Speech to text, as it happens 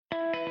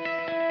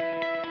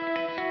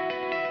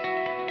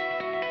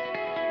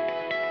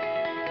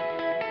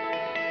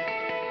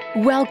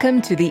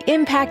Welcome to the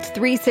Impact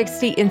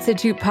 360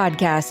 Institute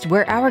podcast,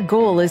 where our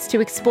goal is to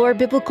explore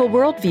biblical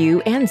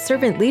worldview and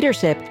servant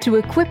leadership to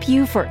equip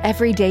you for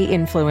everyday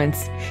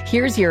influence.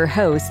 Here's your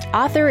host,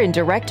 author and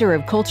director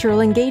of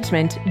cultural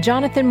engagement,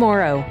 Jonathan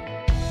Morrow.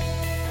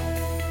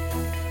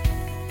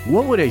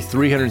 What would a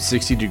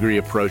 360-degree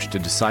approach to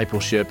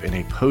discipleship in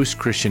a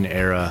post-Christian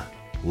era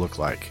look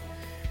like?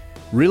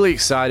 Really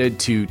excited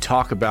to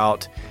talk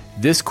about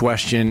this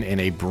question in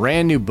a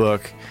brand new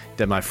book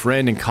that my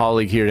friend and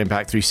colleague here at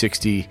Impact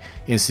 360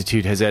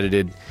 Institute has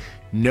edited,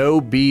 Know,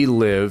 Be,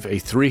 Live, a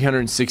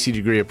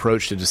 360-degree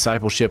approach to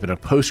discipleship in a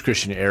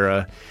post-Christian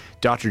era.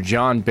 Dr.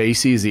 John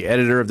Basie is the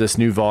editor of this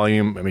new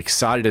volume. I'm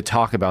excited to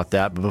talk about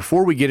that. But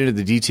before we get into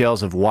the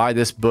details of why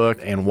this book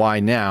and why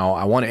now,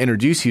 I want to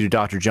introduce you to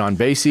Dr. John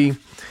Basie.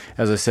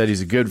 As I said,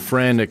 he's a good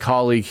friend, a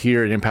colleague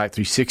here at Impact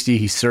 360.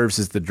 He serves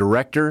as the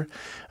director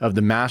of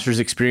the Master's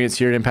Experience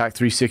here at Impact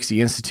 360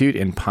 Institute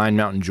in Pine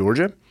Mountain,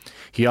 Georgia.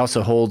 He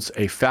also holds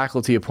a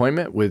faculty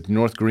appointment with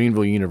North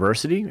Greenville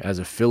University as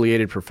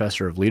affiliated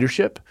professor of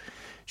leadership.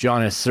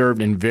 John has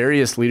served in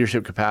various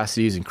leadership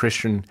capacities in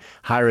Christian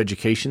higher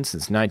education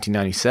since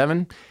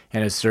 1997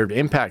 and has served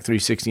Impact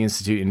 360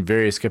 Institute in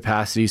various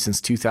capacities since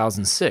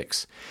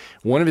 2006.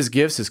 One of his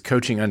gifts is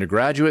coaching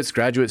undergraduates,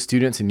 graduate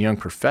students, and young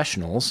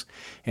professionals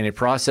in a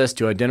process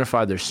to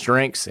identify their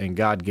strengths and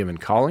God-given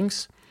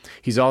callings.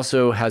 He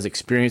also has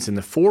experience in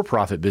the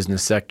for-profit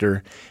business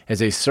sector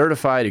as a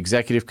certified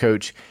executive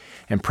coach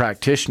and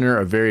practitioner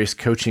of various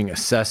coaching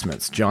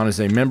assessments. John is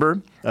a member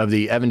of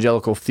the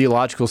Evangelical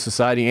Theological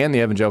Society and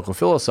the Evangelical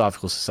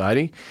Philosophical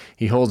Society.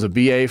 He holds a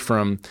BA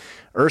from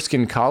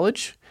Erskine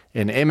College,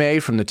 an MA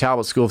from the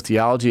Talbot School of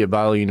Theology at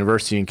Biola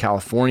University in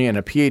California, and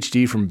a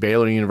PhD from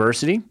Baylor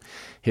University.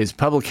 His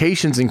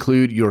publications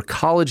include Your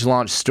College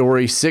Launch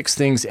Story, 6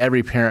 Things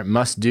Every Parent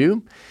Must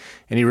Do.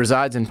 And he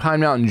resides in Pine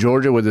Mountain,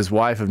 Georgia with his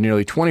wife of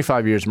nearly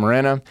 25 years,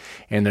 Marina,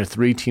 and their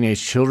 3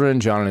 teenage children.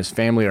 John and his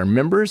family are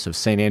members of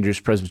St. Andrew's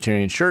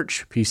Presbyterian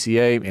Church,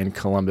 PCA, in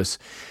Columbus,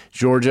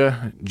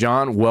 Georgia.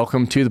 John,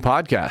 welcome to the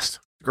podcast.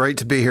 Great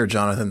to be here,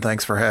 Jonathan.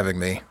 Thanks for having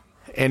me.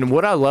 And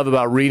what I love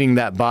about reading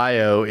that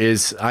bio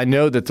is I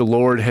know that the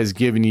Lord has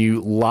given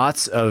you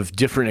lots of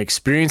different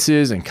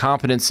experiences and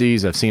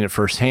competencies. I've seen it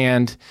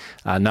firsthand,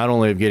 not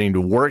only of getting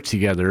to work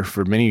together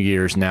for many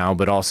years now,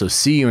 but also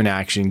see you in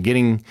action,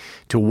 getting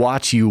to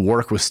watch you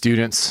work with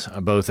students,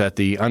 both at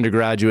the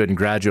undergraduate and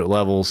graduate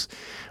levels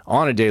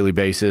on a daily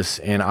basis.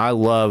 And I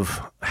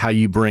love how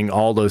you bring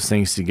all those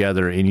things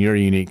together in your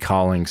unique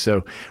calling.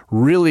 So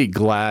really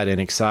glad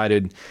and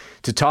excited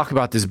to talk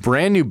about this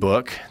brand new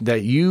book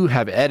that you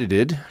have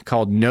edited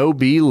called Know,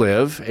 Be,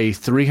 Live, a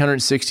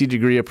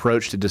 360-degree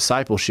approach to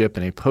discipleship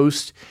in a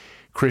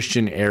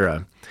post-Christian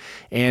era.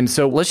 And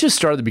so let's just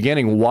start at the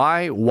beginning.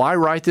 Why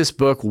write this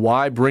book?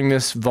 Why bring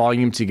this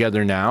volume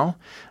together now,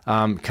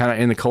 kind of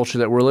in the culture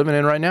that we're living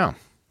in right now?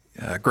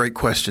 Great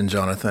question,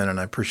 Jonathan, and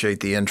I appreciate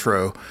the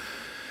intro.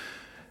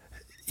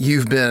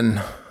 You've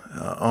been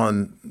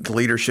on the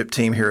leadership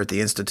team here at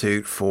the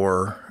Institute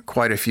for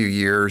quite a few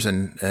years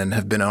and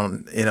have been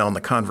on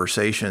the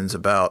conversations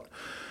about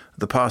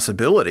the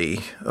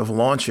possibility of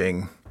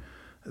launching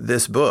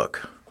this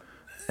book.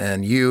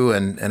 And you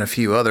and a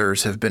few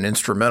others have been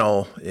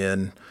instrumental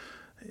in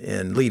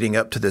leading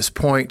up to this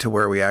point to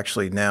where we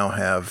actually now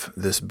have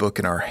this book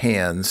in our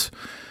hands.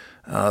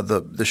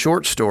 The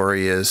short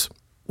story is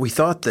we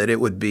thought that it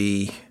would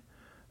be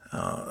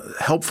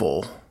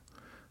helpful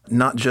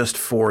not just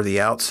for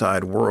the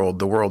outside world,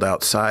 the world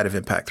outside of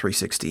Impact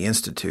 360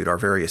 Institute, our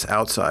various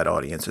outside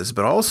audiences,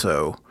 but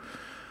also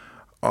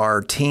our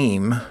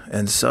team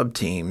and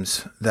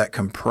sub-teams that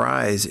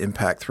comprise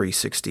Impact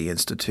 360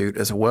 Institute,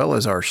 as well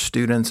as our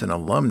students and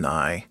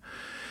alumni.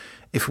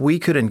 If we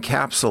could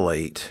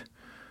encapsulate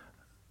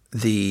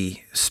the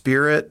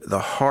spirit, the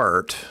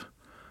heart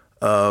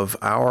of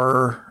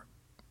our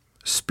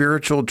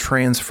spiritual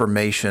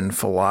transformation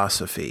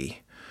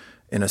philosophy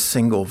in a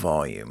single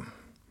volume.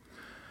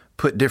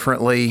 Put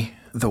differently,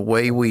 the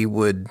way we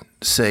would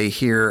say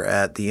here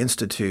at the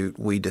Institute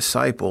we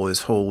disciple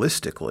is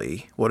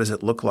holistically. What does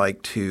it look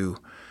like to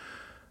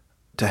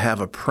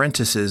have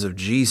apprentices of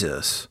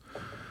Jesus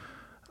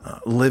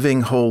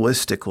living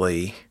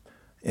holistically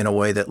in a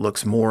way that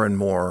looks more and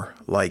more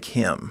like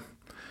Him?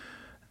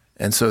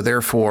 And so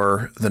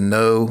therefore, the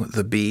know,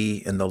 the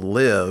be, and the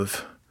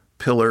live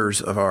pillars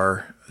of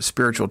our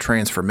spiritual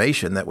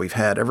transformation that we've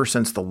had ever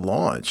since the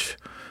launch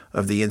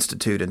of the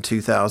Institute in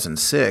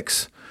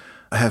 2006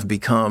 have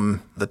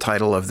become the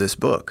title of this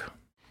book.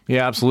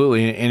 Yeah,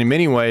 absolutely. And in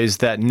many ways,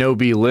 that Know,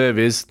 Be, Live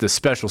is the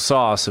special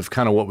sauce of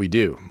kind of what we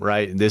do,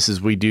 right?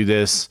 We do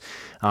this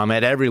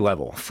at every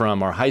level,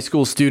 from our high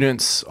school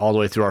students all the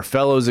way through our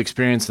fellows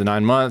experience, the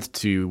 9-month,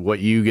 to what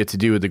you get to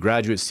do with the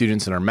graduate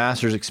students in our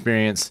master's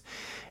experience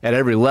at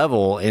every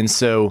level. And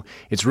so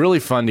it's really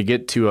fun to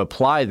get to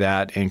apply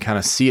that and kind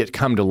of see it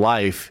come to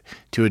life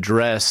to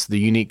address the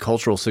unique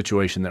cultural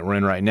situation that we're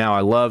in right now.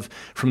 I love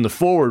from the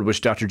forward,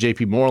 which Dr.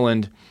 J.P.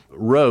 Moreland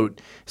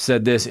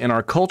said this: in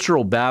our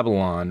cultural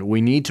Babylon,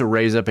 we need to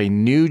raise up a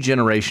new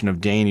generation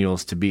of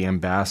Daniels to be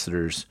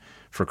ambassadors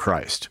for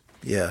Christ.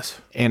 Yes.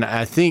 And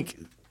I think,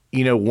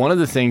 one of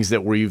the things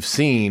that we've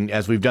seen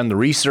as we've done the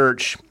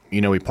research,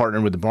 we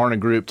partnered with the Barna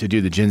Group to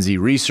do the Gen Z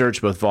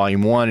research, both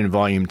Volume 1 and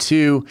Volume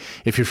 2.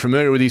 If you're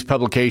familiar with these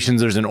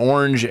publications, there's an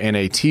orange and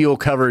a teal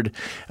covered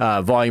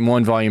Volume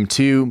 1, Volume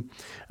 2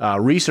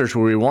 research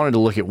where we wanted to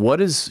look at what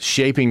is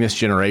shaping this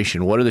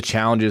generation. What are the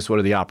challenges? What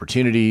are the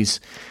opportunities?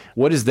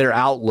 What is their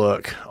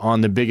outlook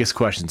on the biggest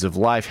questions of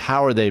life?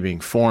 How are they being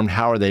formed?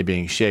 How are they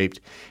being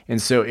shaped?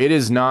 And so it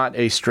is not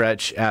a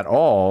stretch at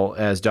all,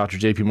 as Dr.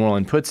 J.P.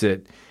 Moreland puts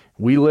it.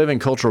 We live in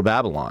cultural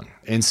Babylon.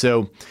 And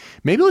so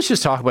maybe let's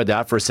just talk about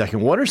that for a second.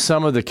 What are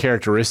some of the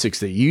characteristics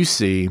that you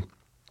see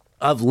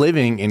of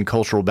living in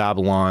cultural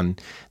Babylon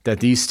that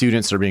these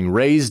students are being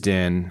raised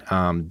in,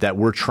 that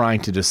we're trying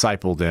to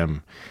disciple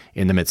them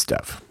in the midst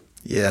of?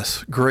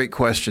 Yes, great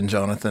question,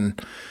 Jonathan.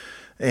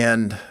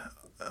 And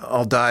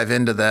I'll dive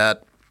into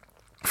that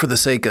for the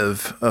sake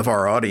of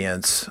our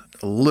audience,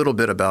 a little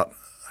bit about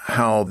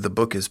how the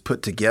book is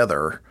put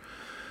together.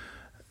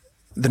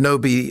 The Know,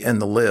 Be,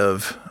 and the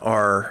Live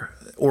are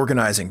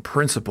organizing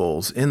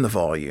principles in the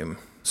volume.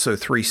 So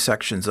 3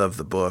 sections of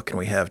the book, and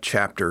we have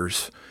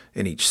chapters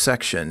in each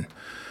section.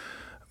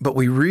 But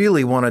we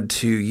really wanted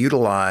to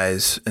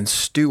utilize and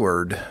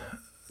steward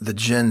the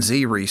Gen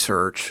Z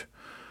research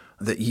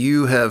that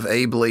you have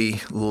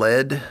ably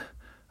led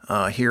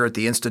here at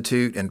the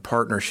Institute in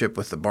partnership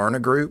with the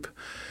Barna Group.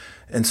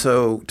 And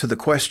so to the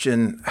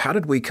question, how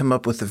did we come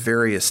up with the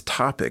various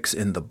topics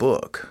in the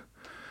book?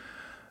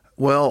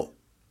 Well,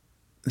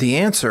 the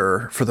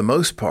answer, for the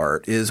most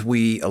part, is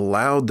we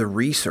allowed the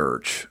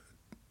research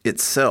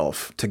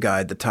itself to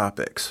guide the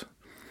topics.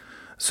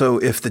 So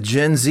if the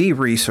Gen Z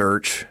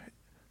research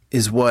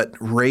is what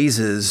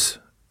raises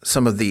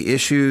some of the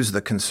issues,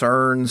 the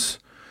concerns,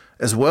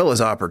 as well as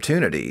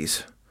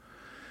opportunities,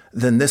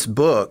 then this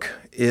book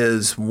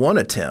is one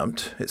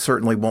attempt. It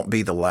certainly won't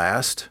be the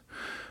last,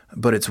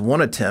 but it's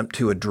one attempt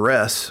to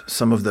address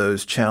some of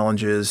those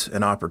challenges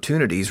and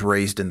opportunities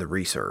raised in the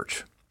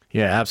research.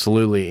 Yeah,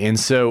 absolutely. And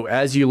so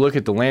as you look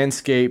at the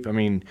landscape,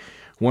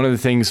 one of the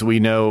things we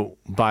know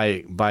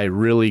by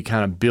really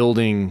kind of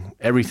building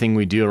everything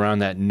we do around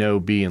that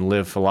Know, Be, and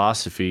Live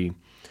philosophy,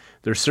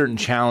 there's certain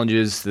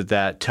challenges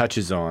that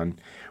touches on.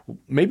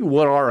 Maybe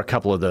what are a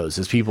couple of those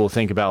as people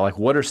think about,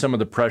 what are some of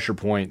the pressure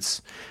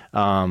points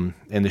and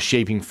the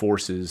shaping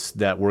forces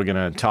that we're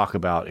going to talk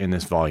about in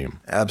this volume?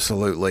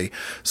 Absolutely.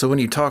 So when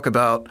you talk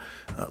about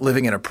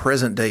living in a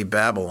present-day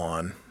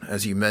Babylon,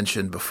 as you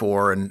mentioned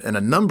before, and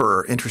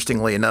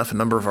interestingly enough, a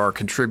number of our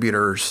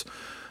contributors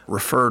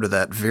refer to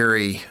that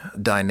very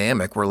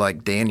dynamic. We're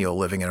like Daniel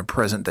living in a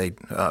present-day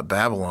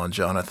Babylon,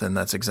 Jonathan.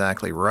 That's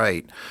exactly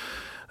right.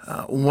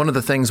 One of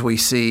the things we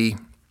see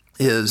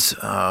is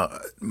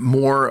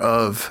more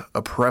of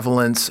a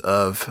prevalence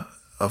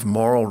of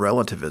moral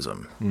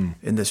relativism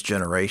in this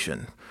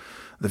generation.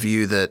 The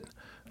view that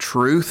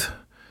truth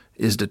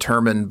is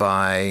determined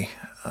by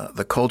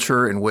the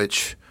culture in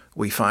which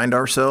we find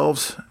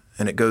ourselves,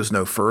 and it goes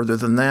no further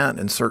than that.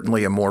 And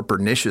certainly a more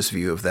pernicious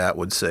view of that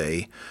would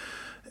say,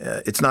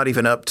 it's not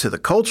even up to the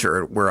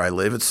culture where I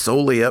live, it's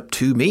solely up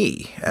to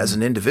me as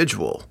an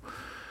individual.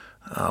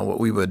 What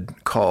we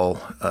would call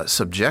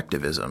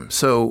subjectivism.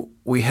 So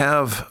we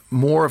have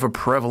more of a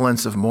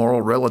prevalence of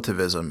moral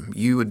relativism.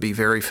 You would be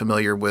very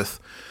familiar with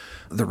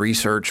the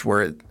research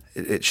where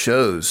it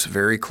shows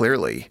very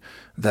clearly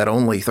that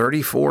only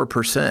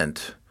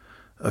 34%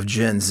 of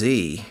Gen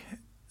Z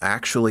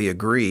actually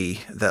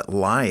agree that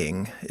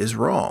lying is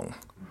wrong.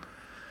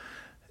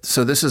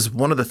 So this is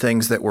one of the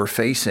things that we're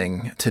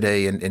facing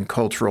today in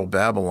cultural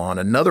Babylon.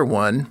 Another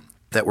one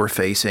that we're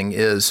facing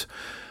is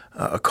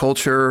a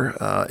culture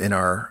in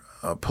our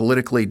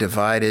politically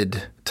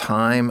divided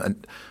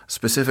time,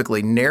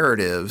 specifically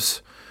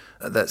narratives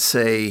that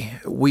say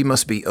we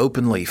must be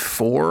openly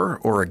for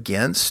or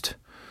against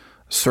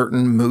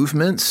certain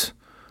movements,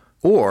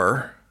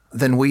 or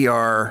then we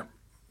are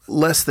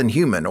less than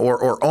human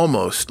or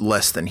almost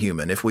less than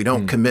human if we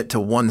don't commit to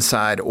one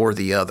side or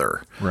the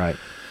other. Right.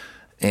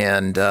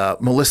 And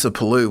Melissa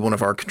Palou, one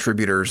of our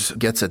contributors,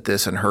 gets at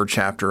this in her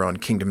chapter on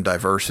kingdom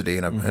diversity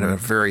in a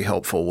very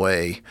helpful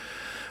way.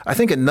 I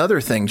think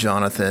another thing,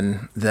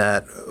 Jonathan,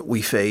 that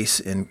we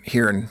face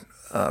here in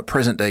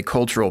present-day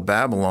cultural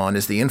Babylon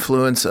is the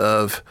influence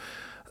of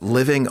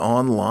living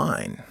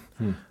online,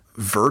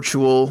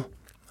 virtual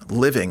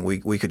living,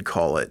 we could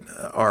call it.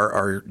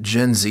 Our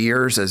Gen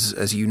Zers,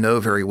 as you know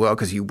very well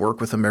because you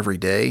work with them every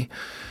day,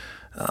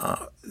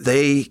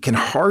 they can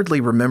hardly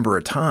remember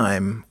a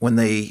time when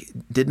they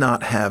did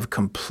not have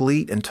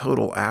complete and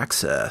total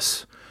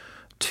access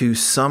to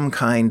some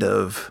kind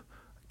of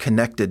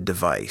connected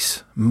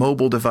device,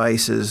 mobile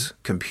devices,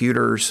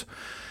 computers,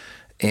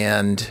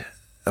 and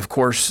of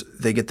course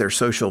they get their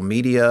social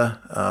media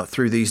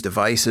through these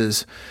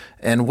devices.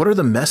 And what are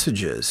the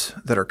messages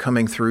that are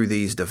coming through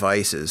these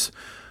devices?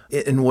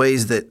 in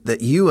ways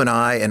that you and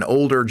I and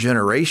older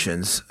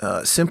generations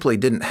simply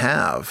didn't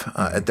have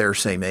at their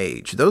same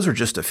age. Those are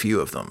just a few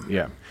of them.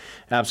 Yeah,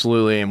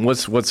 absolutely. And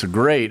what's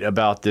great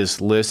about this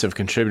list of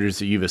contributors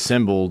that you've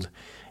assembled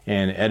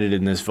and edited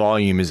in this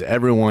volume is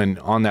everyone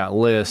on that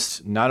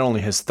list not only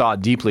has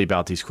thought deeply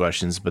about these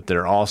questions, but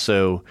they're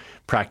also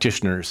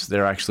practitioners.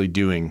 They're actually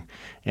doing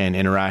and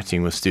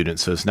interacting with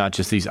students. So it's not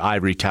just these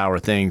ivory tower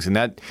things. And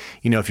that,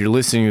 if you're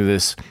listening to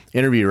this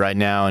interview right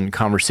now and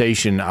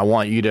conversation, I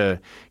want you to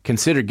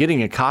consider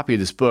getting a copy of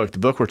this book. The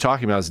book we're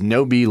talking about is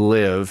Know, Be,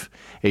 Live,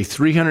 a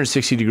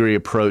 360-degree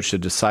approach to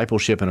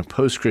discipleship in a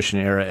post-Christian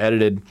era,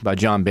 edited by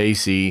John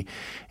Basie.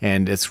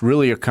 And it's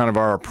really kind of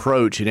our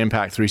approach at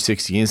Impact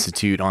 360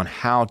 Institute on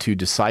how to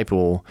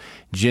disciple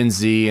Gen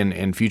Z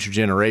and future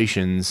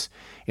generations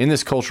in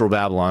this cultural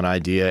Babylon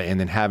idea, and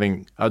then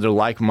having other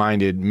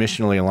like-minded,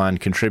 missionally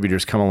aligned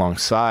contributors come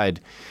alongside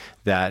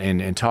that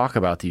and talk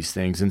about these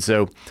things. And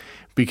so,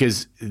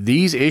 because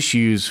these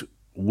issues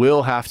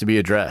will have to be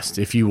addressed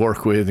if you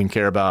work with and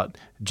care about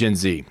Gen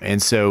Z.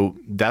 And so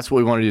that's what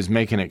we want to do, is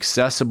make an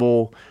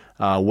accessible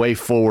way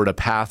forward, a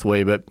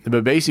pathway.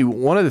 But basically,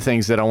 one of the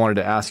things that I wanted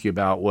to ask you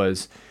about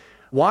was,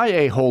 why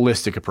a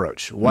holistic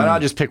approach? Why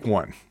not just pick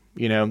one?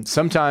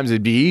 Sometimes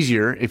it'd be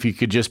easier if you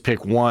could just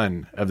pick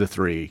one of the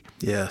three.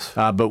 Yes.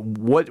 But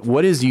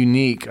what is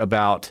unique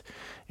about,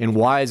 and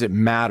why does it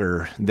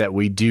matter that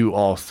we do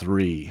all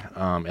three,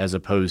 as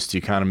opposed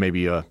to kind of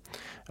maybe a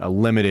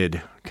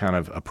limited kind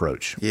of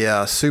approach?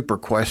 Yeah, super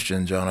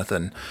question,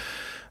 Jonathan.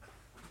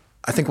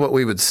 I think what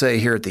we would say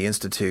here at the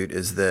Institute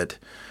is that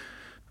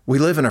we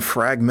live in a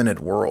fragmented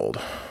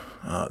world.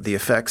 The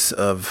effects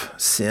of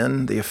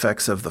sin, the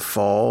effects of the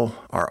fall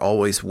are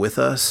always with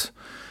us.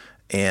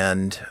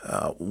 And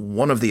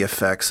one of the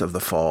effects of the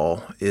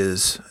fall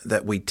is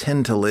that we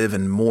tend to live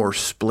in more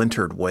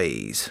splintered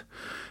ways.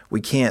 We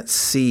can't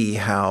see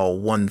how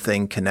one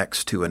thing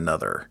connects to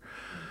another.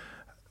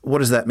 What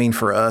does that mean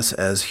for us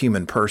as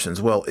human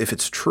persons? Well, if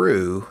it's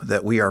true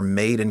that we are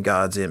made in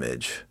God's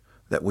image,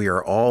 that we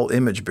are all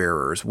image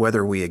bearers,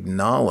 whether we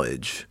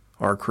acknowledge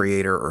our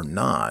Creator or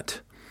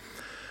not,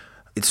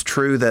 it's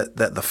true that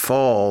the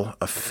fall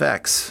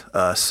affects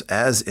us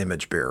as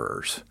image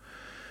bearers.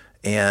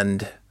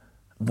 And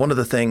one of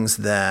the things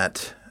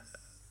that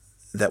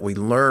we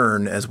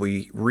learn as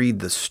we read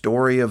the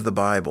story of the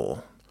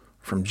Bible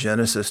from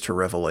Genesis to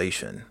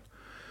Revelation,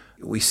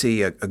 we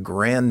see a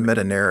grand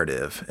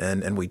meta-narrative,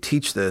 and we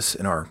teach this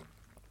in our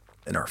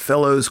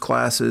fellows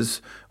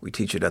classes. We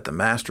teach it at the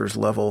master's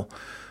level.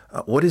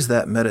 What is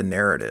that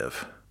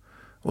meta-narrative?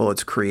 Well,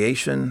 it's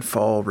creation,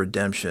 fall,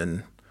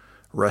 redemption,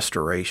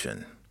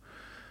 restoration.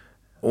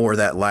 Or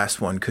that last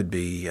one could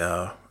be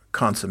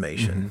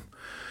consummation.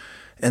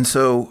 Mm-hmm. And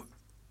so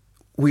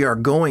we are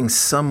going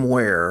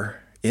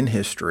somewhere in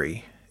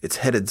history. It's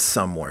headed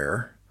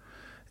somewhere.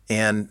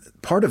 And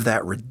part of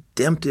that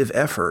redemptive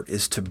effort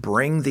is to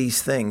bring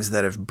these things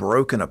that have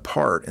broken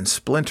apart and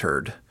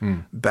splintered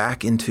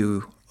back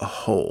into a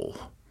whole.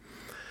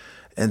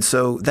 And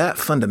so that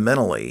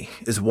fundamentally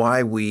is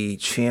why we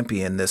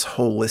champion this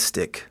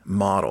holistic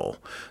model.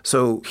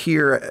 So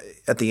here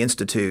at the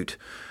Institute,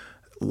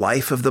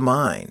 life of the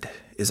mind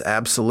is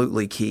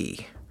absolutely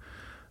key.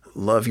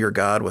 Love your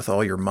God with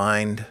all your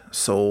mind,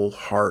 soul,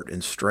 heart,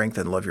 and strength,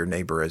 and love your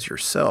neighbor as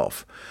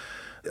yourself.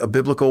 A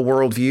biblical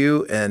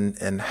worldview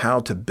and how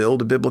to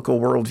build a biblical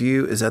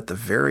worldview is at the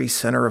very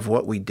center of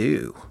what we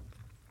do.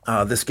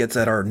 This gets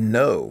at our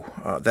know,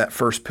 that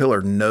first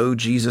pillar, know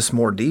Jesus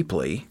more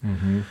deeply,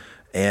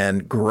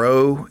 and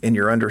grow in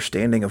your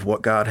understanding of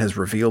what God has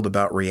revealed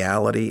about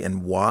reality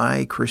and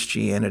why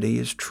Christianity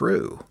is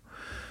true.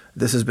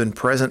 This has been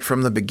present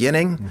from the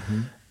beginning,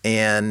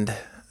 and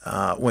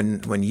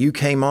when you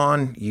came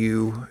on,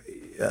 you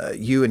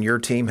and your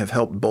team have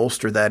helped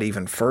bolster that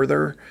even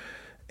further.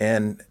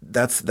 And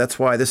that's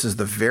why this is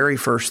the very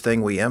first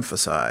thing we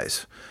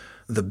emphasize.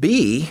 The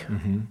B,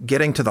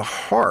 getting to the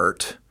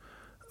heart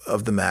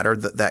of the matter,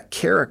 that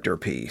character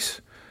piece,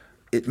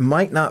 it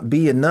might not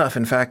be enough.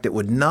 In fact, it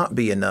would not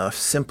be enough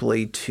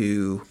simply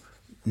to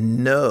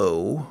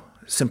know,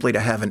 simply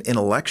to have an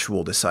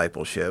intellectual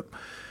discipleship.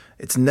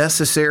 It's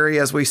necessary,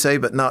 as we say,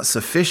 but not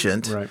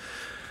sufficient. Right.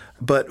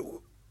 But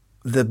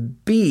the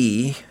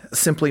B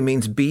simply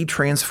means be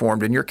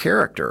transformed in your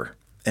character,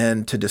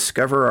 and to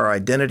discover our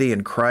identity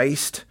in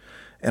Christ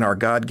and our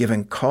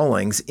God-given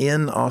callings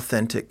in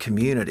authentic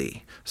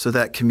community. So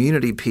that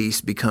community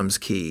piece becomes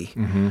key.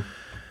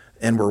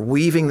 And we're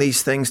weaving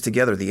these things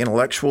together, the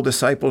intellectual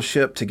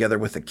discipleship together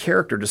with the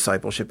character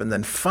discipleship, and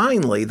then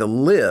finally the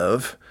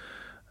live,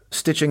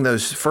 stitching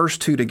those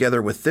first two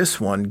together with this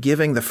one,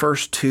 giving the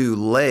first two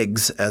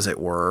legs, as it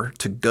were,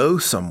 to go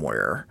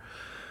somewhere.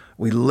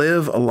 We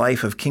live a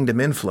life of kingdom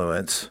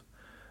influence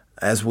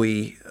as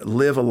we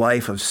live a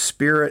life of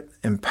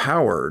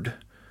Spirit-empowered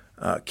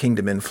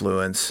kingdom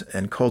influence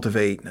and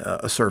cultivate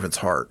a servant's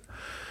heart.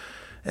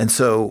 And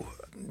so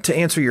to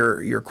answer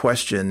your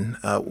question,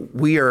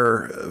 we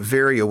are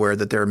very aware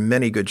that there are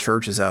many good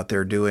churches out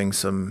there doing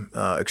some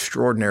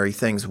extraordinary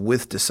things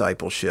with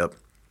discipleship.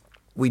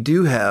 We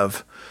do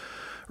have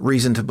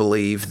reason to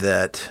believe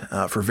that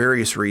for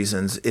various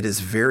reasons, it is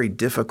very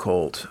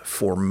difficult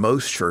for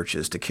most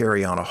churches to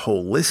carry on a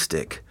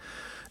holistic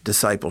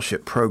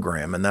discipleship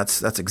program. And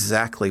that's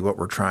exactly what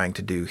we're trying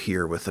to do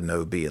here with the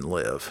Know, Be, and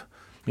Live.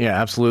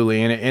 Yeah,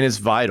 absolutely. And it's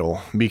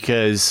vital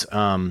because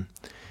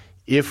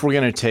if we're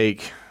going to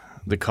take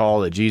the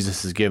call that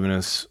Jesus has given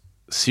us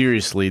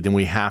seriously, then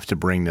we have to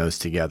bring those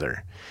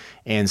together.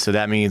 And so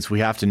that means we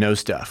have to know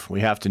stuff.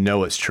 We have to know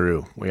what's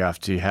true. We have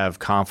to have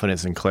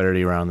confidence and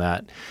clarity around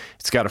that.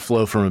 It's got to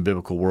flow from a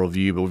biblical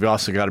worldview, but we've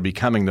also got to be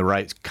becoming the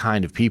right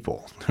kind of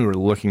people who are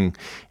looking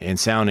and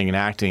sounding and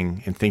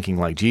acting and thinking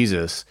like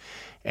Jesus.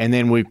 And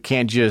then we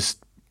can't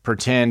just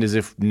pretend as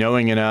if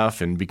knowing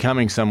enough and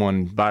becoming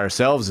someone by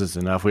ourselves is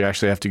enough. We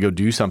actually have to go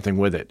do something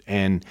with it.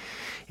 And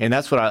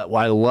that's what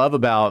I love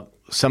about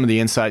some of the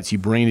insights you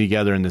bring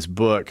together in this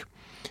book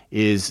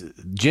is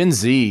Gen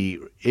Z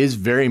is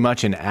very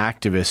much an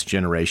activist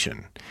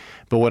generation.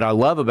 But what I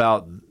love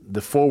about the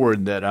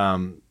foreword that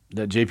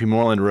J.P.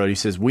 Moreland wrote, he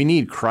says, we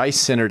need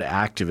Christ-centered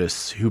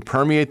activists who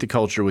permeate the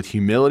culture with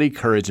humility,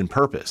 courage, and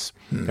purpose.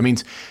 That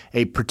means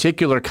a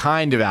particular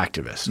kind of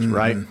activist,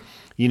 right?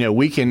 You know,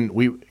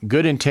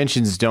 good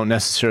intentions don't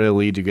necessarily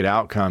lead to good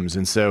outcomes.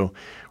 And so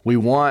we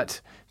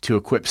want to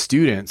equip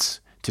students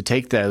to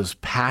take those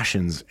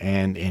passions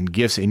and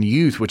gifts in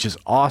youth, which is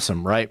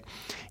awesome, right?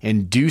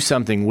 And do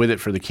something with it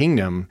for the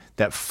kingdom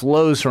that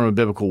flows from a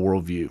biblical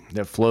worldview,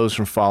 that flows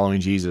from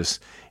following Jesus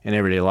in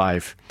everyday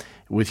life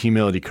with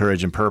humility,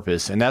 courage, and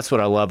purpose. And that's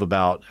what I love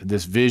about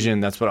this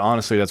vision. That's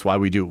why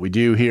we do what we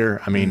do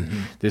here. I mean,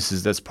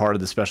 that's part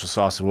of the special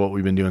sauce of what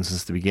we've been doing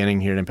since the beginning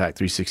here at Impact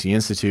 360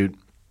 Institute.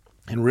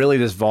 And really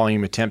this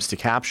volume attempts to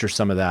capture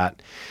some of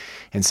that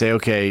and say,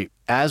 okay,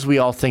 as we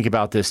all think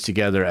about this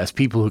together, as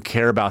people who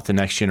care about the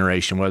next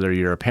generation, whether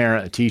you're a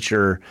parent, a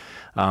teacher,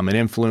 an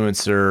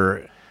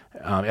influencer,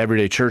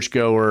 everyday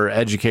churchgoer,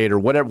 educator,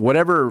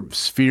 whatever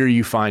sphere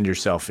you find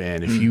yourself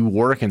in, if you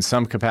work in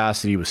some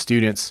capacity with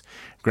students,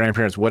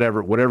 grandparents,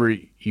 whatever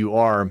you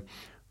are,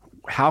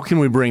 how can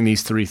we bring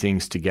these three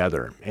things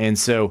together? And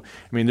so,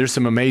 I mean, there's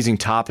some amazing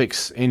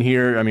topics in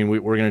here. I mean,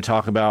 we're going to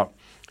talk about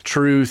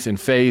truth and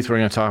faith. We're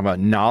going to talk about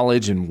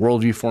knowledge and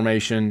worldview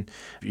formation.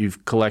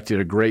 You've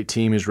collected a great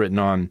team who's written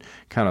on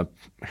kind of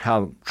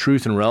how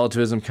truth and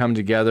relativism come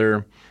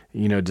together,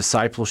 you know,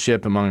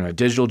 discipleship among a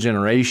digital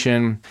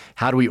generation.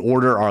 How do we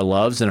order our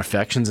loves and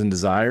affections and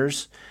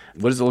desires?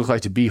 What does it look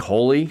like to be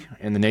holy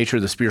and the nature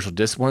of the spiritual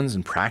disciplines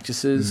and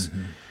practices?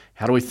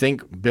 How do we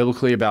think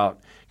biblically about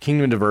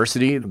kingdom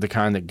diversity, the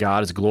kind that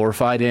God is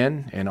glorified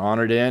in and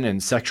honored in,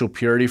 and sexual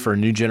purity for a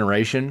new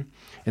generation?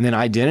 And then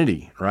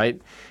identity,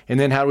 right? And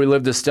then how do we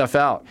live this stuff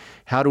out?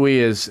 How do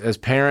we, as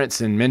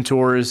parents and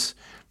mentors,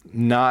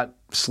 not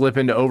slip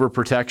into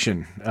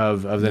overprotection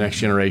of the next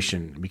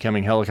generation,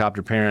 becoming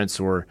helicopter parents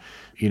or,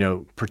 you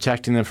know,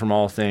 protecting them from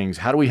all things?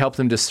 How do we help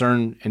them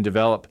discern and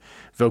develop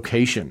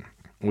vocation,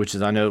 which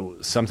is, I know,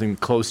 something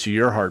close to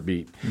your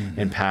heartbeat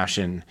and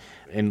passion,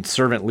 and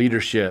servant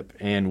leadership,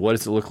 and what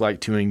does it look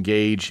like to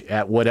engage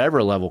at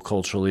whatever level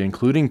culturally,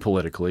 including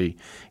politically,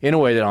 in a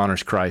way that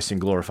honors Christ and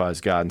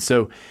glorifies God. And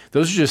so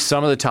those are just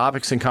some of the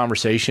topics and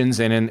conversations.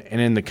 And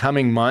in the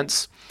coming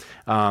months,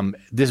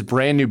 this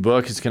brand new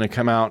book is going to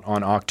come out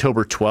on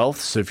October 12th.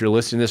 So if you're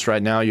listening to this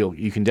right now,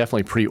 you can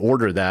definitely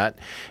pre-order that.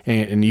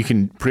 And you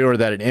can pre-order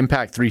that at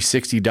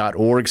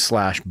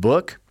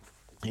impact360.org/book.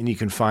 And you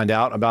can find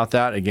out about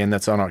that. Again,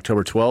 that's on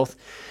October 12th.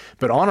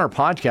 But on our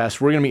podcast,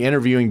 we're going to be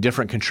interviewing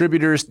different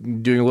contributors,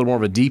 doing a little more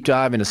of a deep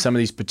dive into some of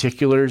these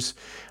particulars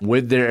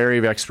with their area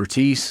of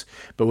expertise,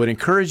 but would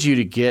encourage you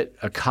to get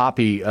a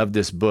copy of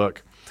this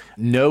book,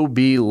 Know,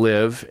 Be,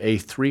 Live, a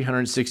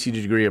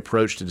 360-degree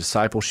approach to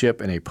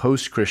discipleship in a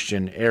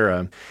post-Christian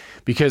era,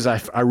 because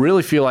I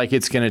really feel like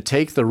it's going to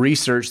take the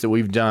research that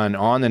we've done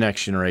on the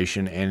next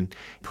generation and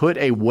put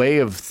a way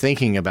of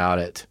thinking about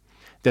it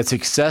that's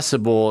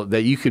accessible,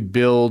 that you could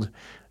build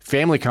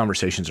family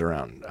conversations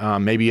around,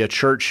 maybe a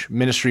church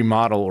ministry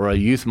model or a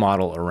youth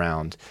model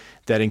around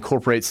that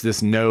incorporates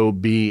this know,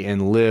 be,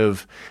 and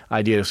live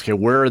idea of, okay,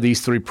 where are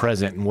these three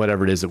present in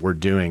whatever it is that we're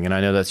doing? And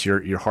I know that's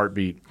your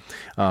heartbeat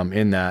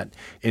in that.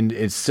 And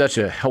it's such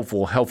a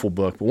helpful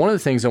book. But one of the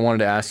things I wanted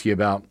to ask you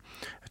about,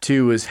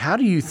 too, is how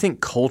do you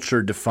think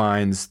culture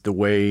defines the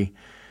way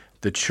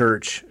the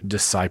church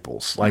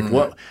disciples? Like,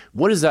 what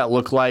does that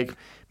look like,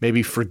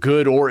 maybe for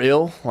good or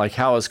ill? Like,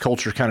 how has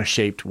culture kind of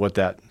shaped what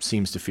that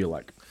seems to feel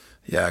like?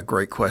 Yeah,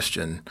 great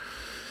question.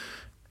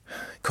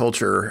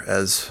 Culture,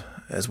 as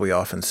we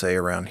often say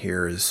around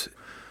here, is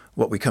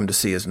what we come to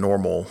see as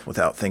normal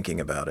without thinking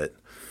about it.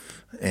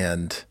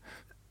 And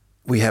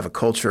we have a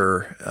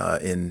culture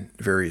in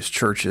various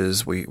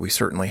churches. We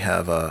certainly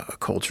have a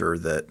culture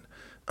that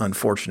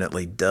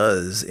unfortunately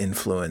does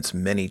influence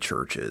many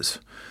churches.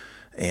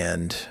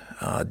 And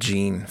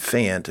Gene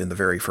Fant, in the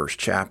very first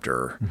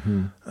chapter,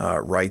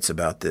 writes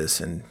about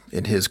this in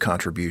his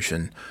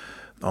contribution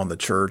on the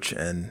church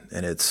and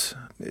its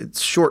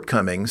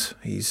shortcomings.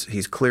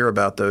 He's clear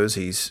about those.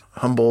 He's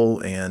humble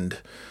and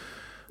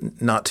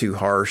not too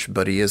harsh,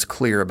 but he is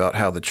clear about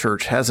how the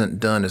church hasn't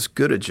done as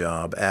good a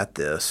job at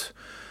this.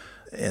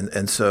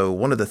 And so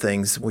one of the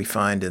things we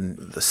find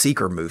in the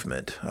seeker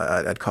movement,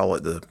 I'd call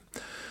it the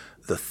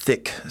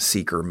thick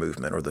seeker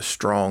movement or the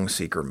strong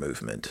seeker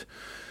movement,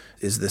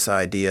 is this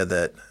idea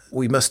that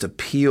we must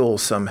appeal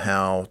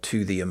somehow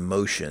to the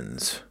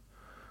emotions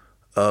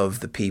of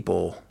the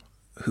people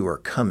who are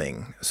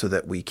coming so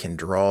that we can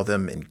draw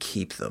them and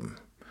keep them.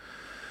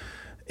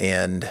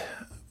 And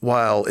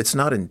while it's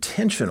not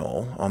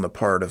intentional on the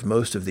part of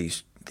most of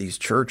these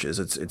churches,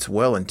 it's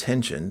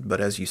well-intentioned,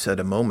 but as you said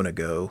a moment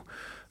ago,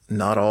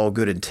 not all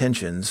good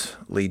intentions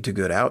lead to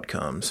good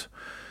outcomes.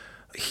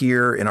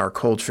 Here in our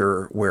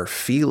culture where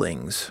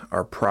feelings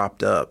are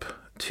propped up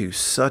to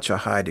such a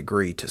high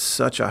degree, to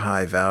such a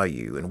high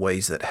value in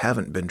ways that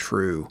haven't been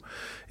true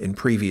in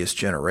previous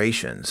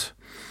generations,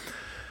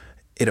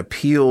 it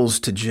appeals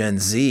to Gen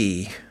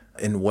Z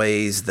in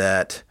ways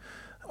that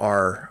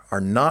are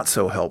not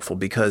so helpful,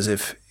 because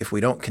if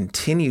we don't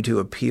continue to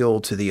appeal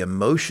to the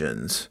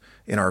emotions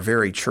in our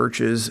very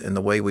churches and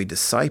the way we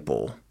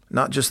disciple,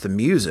 not just the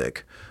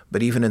music,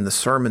 but even in the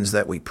sermons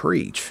that we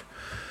preach,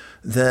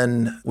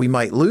 then we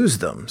might lose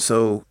them.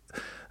 So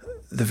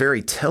the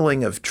very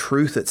telling of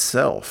truth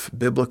itself,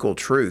 biblical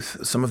truth,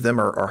 some of them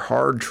are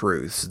hard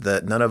truths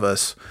that none of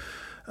us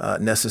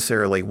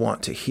necessarily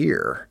want to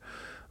hear.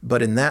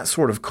 But in that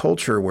sort of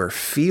culture where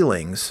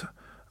feelings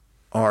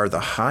are the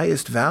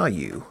highest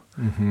value,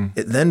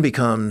 it then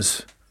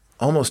becomes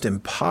almost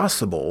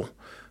impossible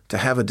to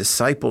have a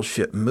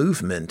discipleship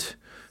movement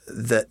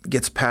that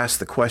gets past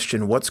the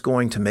question, what's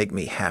going to make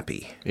me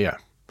happy? Yeah.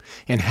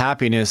 And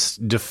happiness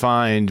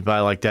defined by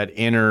like that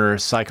inner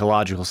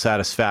psychological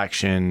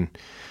satisfaction,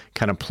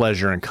 kind of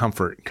pleasure and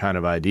comfort kind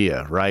of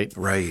idea, right?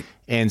 Right.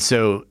 And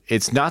so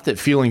it's not that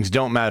feelings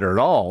don't matter at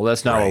all.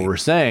 That's not what we're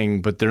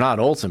saying, but they're not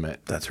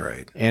ultimate. That's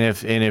right. And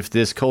if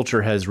this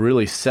culture has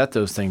really set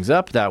those things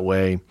up that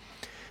way,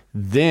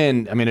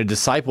 then, I mean, a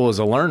disciple is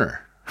a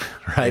learner,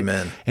 right?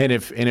 Amen. And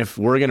if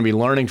we're going to be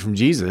learning from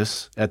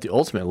Jesus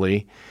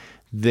ultimately,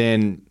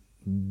 then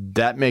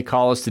that may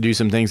call us to do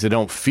some things that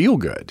don't feel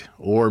good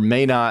or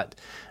may not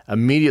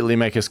immediately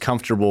make us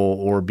comfortable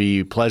or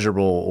be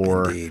pleasurable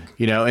or,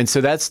 Indeed. And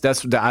so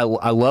I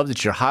love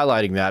that you're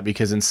highlighting that,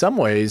 because in some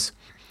ways,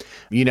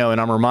 and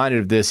I'm reminded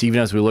of this even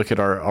as we look at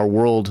our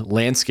world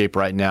landscape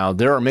right now,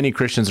 there are many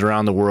Christians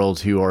around the world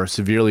who are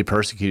severely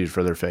persecuted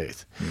for their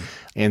faith.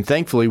 And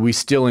thankfully, we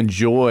still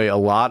enjoy a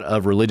lot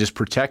of religious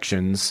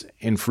protections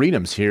and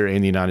freedoms here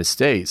in the United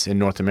States, in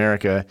North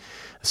America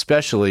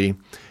especially.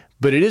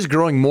 But it is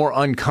growing more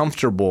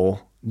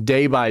uncomfortable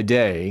day by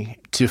day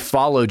to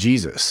follow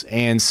Jesus.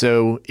 And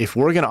so if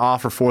we're going to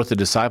offer forth a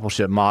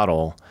discipleship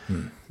model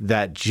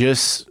that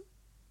just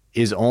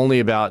is only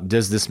about,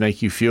 does this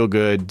make you feel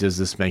good? Does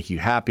this make you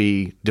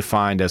happy?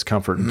 Defined as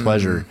comfort and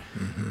pleasure.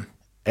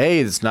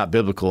 A, it's not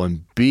biblical,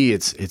 and B,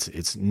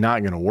 it's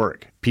not going to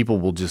work. People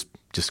will just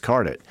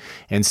discard it.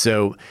 And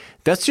so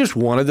that's just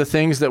one of the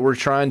things that we're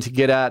trying to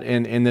get at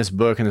in this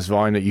book and this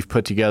volume that you've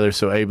put together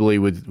so ably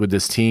with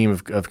this team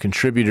of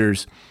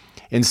contributors.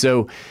 And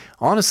so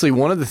honestly,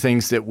 one of the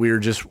things that we're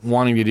just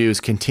wanting to do is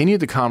continue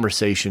the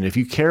conversation. If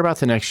you care about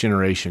the next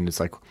generation, it's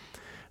like,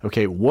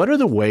 okay, what are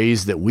the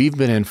ways that we've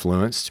been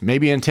influenced,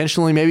 maybe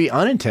intentionally, maybe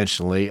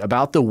unintentionally,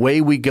 about the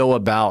way we go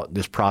about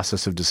this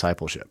process of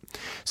discipleship?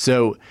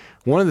 So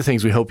one of the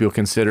things we hope you'll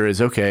consider is,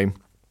 okay,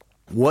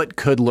 what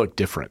could look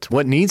different?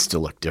 What needs to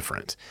look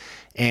different?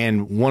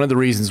 And one of the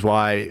reasons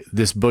why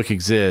this book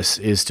exists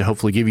is to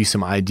hopefully give you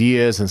some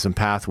ideas and some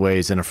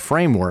pathways and a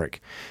framework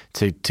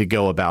to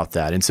go about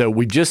that. And so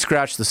we just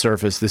scratched the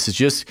surface. This is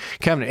just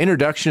kind of an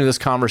introduction to this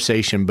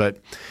conversation, but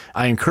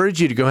I encourage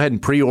you to go ahead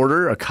and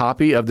pre-order a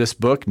copy of this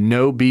book,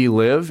 Know, Be,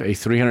 Live, a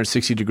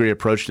 360-degree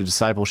approach to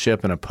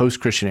discipleship in a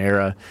post-Christian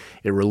era.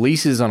 It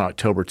releases on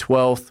October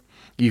 12th.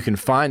 You can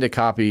find a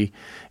copy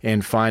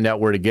and find out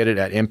where to get it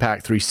at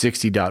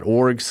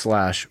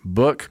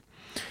impact360.org/book.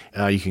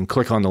 You can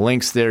click on the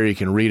links there. You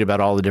can read about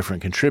all the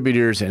different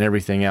contributors and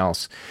everything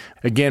else.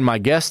 Again, my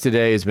guest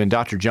today has been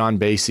Dr. John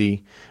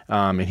Basie,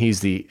 and he's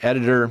the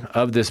editor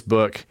of this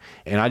book.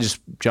 And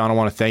John, I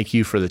want to thank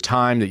you for the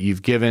time that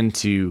you've given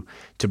to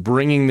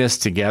bringing this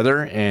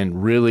together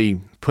and really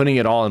putting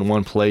it all in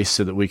one place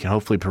so that we can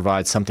hopefully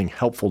provide something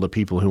helpful to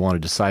people who want to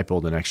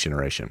disciple the next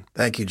generation.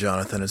 Thank you,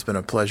 Jonathan. It's been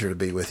a pleasure to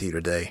be with you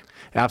today.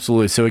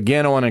 Absolutely. So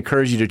again, I want to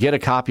encourage you to get a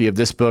copy of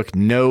this book,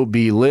 Know,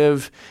 Be,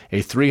 Live,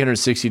 a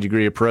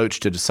 360-degree approach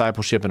to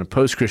discipleship in a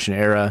post-Christian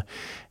era.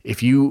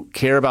 If you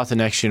care about the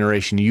next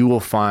generation, you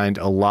will find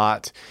a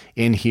lot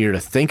in here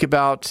to think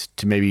about,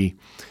 to maybe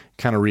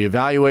kind of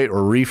reevaluate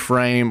or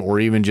reframe, or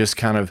even just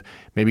kind of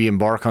maybe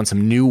embark on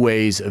some new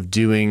ways of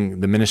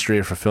doing the ministry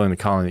or fulfilling the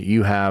calling that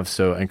you have.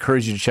 So I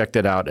encourage you to check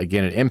that out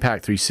again at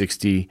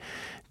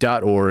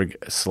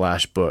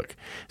impact360.org/book.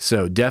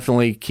 So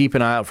definitely keep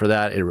an eye out for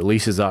that. It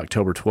releases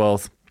October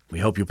 12th. We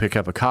hope you'll pick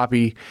up a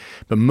copy.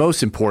 But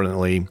most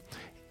importantly,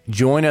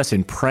 join us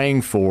in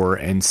praying for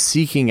and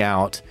seeking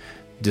out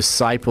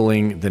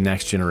discipling the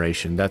next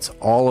generation. That's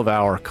all of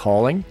our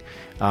calling.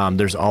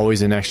 There's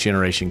always a next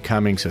generation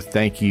coming, so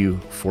thank you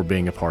for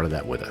being a part of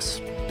that with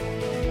us.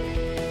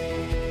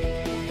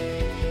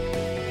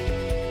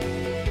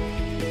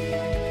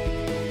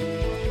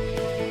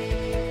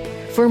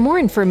 For more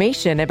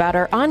information about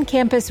our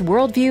on-campus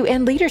worldview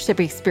and leadership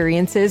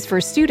experiences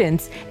for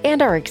students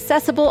and our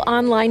accessible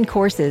online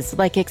courses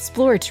like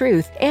Explore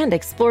Truth and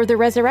Explore the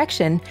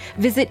Resurrection,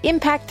 visit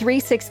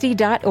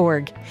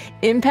impact360.org.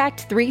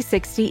 Impact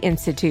 360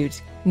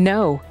 Institute.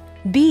 Know,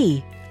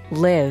 be,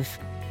 live.